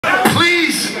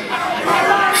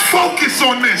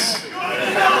focus on this.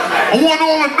 I want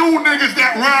all the new niggas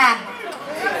that rhyme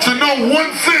to know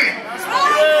one thing.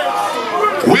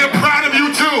 We're proud of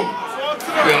you too.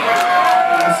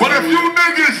 But if you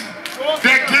niggas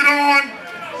that get on,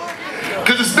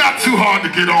 cause it's not too hard to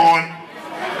get on,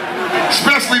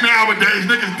 especially nowadays,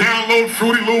 niggas download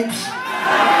Fruity Loops,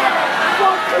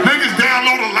 niggas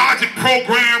download a Logic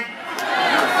program,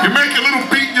 you make a little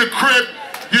beat in your crib,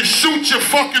 you shoot your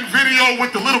fucking video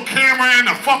with the little camera and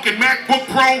the fucking MacBook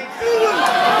Pro,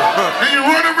 and you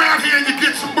run around here and you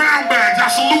get some brown bags. I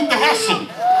salute the hustle.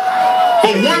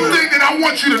 But one thing that I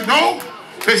want you to know,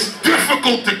 it's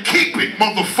difficult to keep it,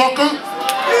 motherfucker.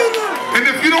 And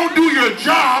if you don't do your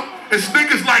job, it's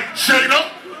niggas like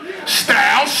Jada,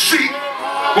 Styles, Sheik,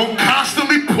 will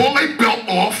constantly pull their belt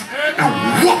off and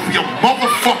whoop your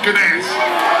motherfucking ass.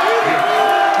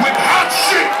 With hot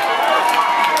shit.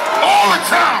 All the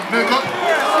time, nigga.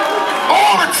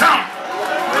 All the time.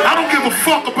 I don't give a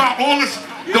fuck about all this.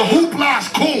 The hoopla is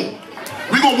cool.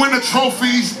 We gonna win the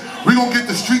trophies. We gonna get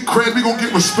the street cred. We gonna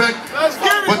get respect. Let's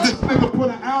get it. But this nigga put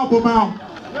an album out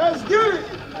Let's get it.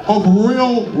 of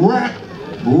real rap,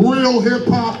 real hip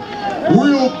hop,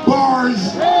 real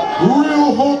bars,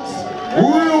 real hooks,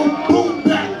 real boom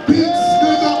bap beats,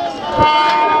 nigga.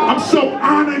 I'm so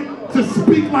honored to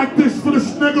speak like this for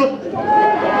this nigga.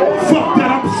 Fuck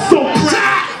that, I'm so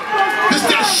proud. This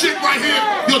that shit right here.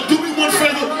 Yo, do me one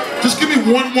favor. Just give me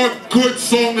one more good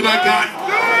song that I got.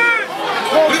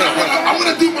 I'm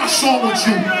gonna do my song with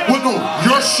you. Well, no,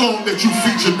 your song that you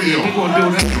featured me on.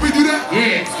 Can we do that?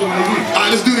 Yeah, let's do it again.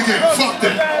 Alright, let's do it again. Fuck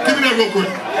that. Give me that real quick.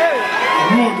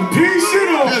 You want the piece shit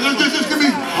or? Yeah, just give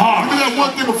me that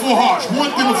one thing before harsh.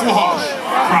 One thing before harsh.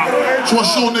 So I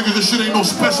show niggas this shit ain't no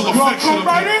special effects.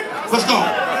 Let's go.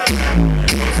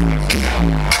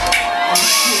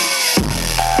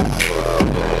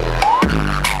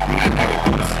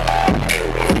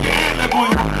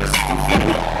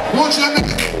 Watch that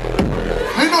nigga.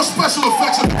 Ain't no special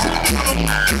effects.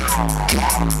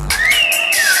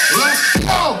 Let's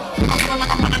go.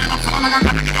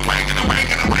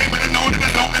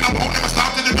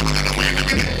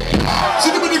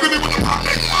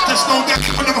 Just know that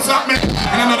you will never stop me.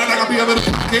 And I know that I gotta be a little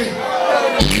cocky.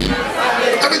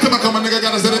 Every time I come, a nigga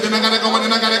gotta set it, then I gotta go, and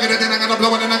then I gotta get it, then I gotta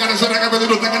blow it, then I gotta shut it, I gotta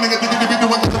do thing, a nigga think be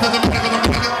doing.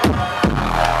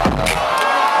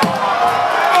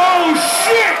 Oh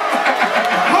shit!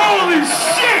 Holy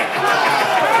shit!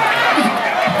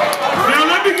 Now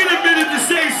let me get a minute to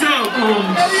say something. Oh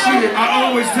shit! I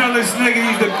always tell this nigga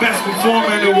he's the best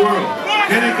performer in the world.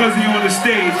 That ain't cause he on the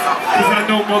stage, cause I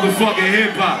know motherfucking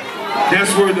hip hop.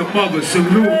 That's where the mother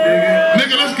salute, nigga.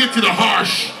 Nigga, let's get to the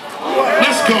harsh.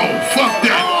 Let's go. Fuck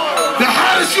that. The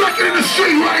hottest record in the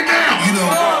street right now. You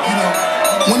know,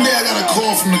 one day I got a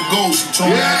call from the ghost who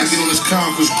told me I had to get on this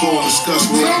conference call and discuss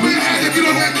what Tell me how to get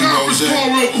on that conference call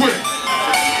real quick.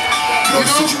 You know,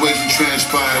 the situation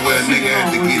transpired where a nigga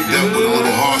had to get dealt with a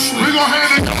little harshly. We gon'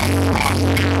 hand it.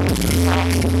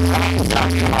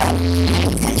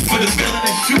 For the feeling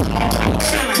and shoot.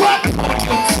 What?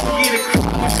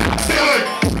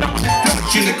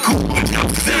 In the coop, bully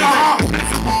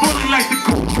like the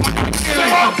coop.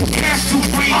 Cash too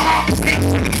free.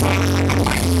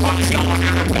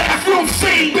 Bathroom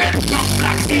scene, bitch.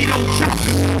 Like Tito Chuck.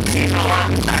 Tito,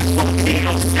 I'm not so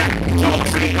Tito Stack. No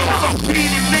Tito.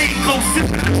 Being in Mexico,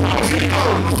 sipping the Tito.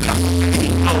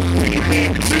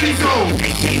 Tito.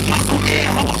 They came up on their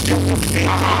horse.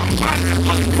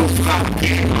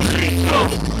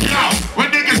 Yo, when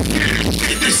niggas get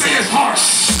it, they say it's harsh.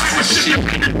 I'm a shit.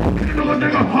 You know a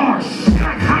nigga harsh.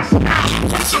 Like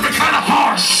hostile. Something kind of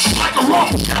harsh. Like a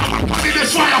rope. I mean,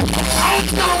 that's why I'm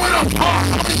dealing with a harsh.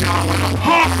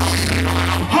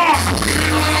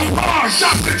 Harsh.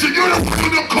 Stop bitching. You don't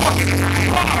want no court.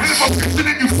 And if I'm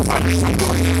listening, you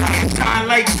I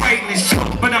like fighting and shit,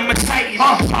 but I'm a titan.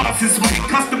 Harsh is my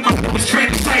customer was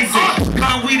translating.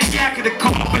 Gone with the yak of the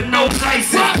car, but no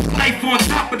license. Life on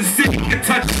top of the city, can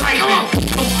touch lightning.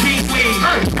 No P-Wing.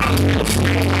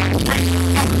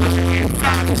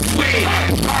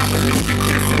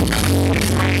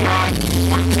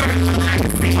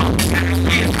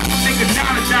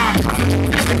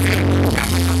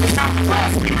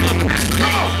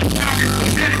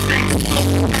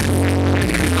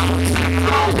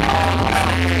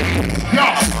 Yo,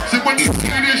 see when you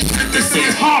see this shit, they say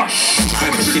it's harsh.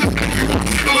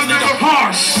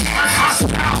 Harsh.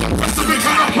 Something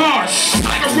kind of harsh.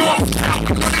 Like a rope.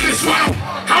 This way.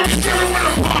 How you dealing with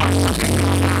a harsh?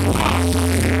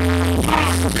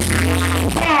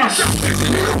 Harsh.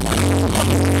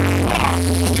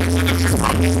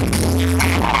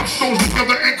 Souls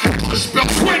together and the spell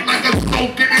quick like a soul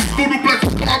getting through the black.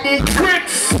 I move quick.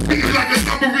 Beating like a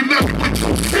number 11 with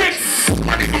 2 6.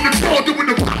 Money from the door doing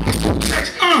the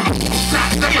checks.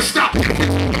 Stop, never stop.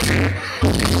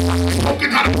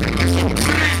 Smoking how to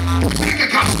nigga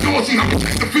got stores, see how to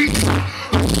take the feet.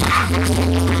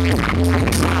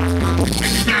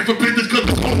 Stand for business cause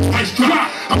the whole price drop.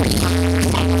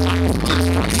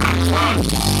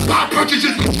 Buy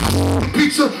purchases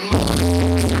pizza.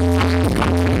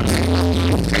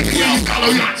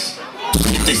 $80 yachts.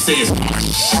 They say it's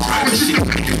harsh. You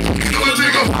know a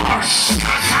nigga harsh.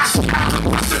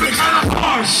 Specific kind of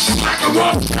harsh. Like a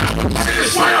wolf.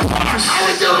 It's why I'm harsh. How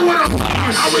we dealing with them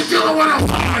harsh? How we dealing with them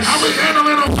harsh? How we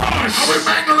handling them harsh? How we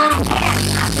mangling them harsh?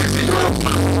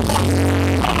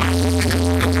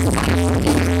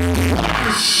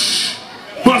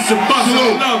 Bust, I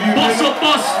love you.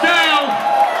 Bust down.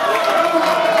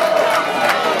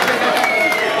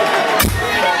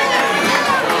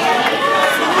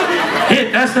 Hit,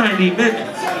 that's 90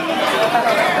 minutes.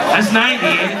 That's 90,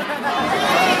 ain't it?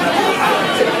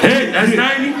 Hit, that's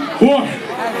 90? What?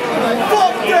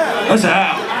 That's an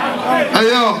hour. Hey,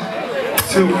 yo.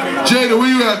 Jada, where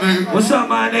you at, nigga? What's up,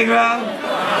 my nigga?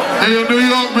 Hey, yo, New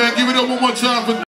York, man. Give it up one more time for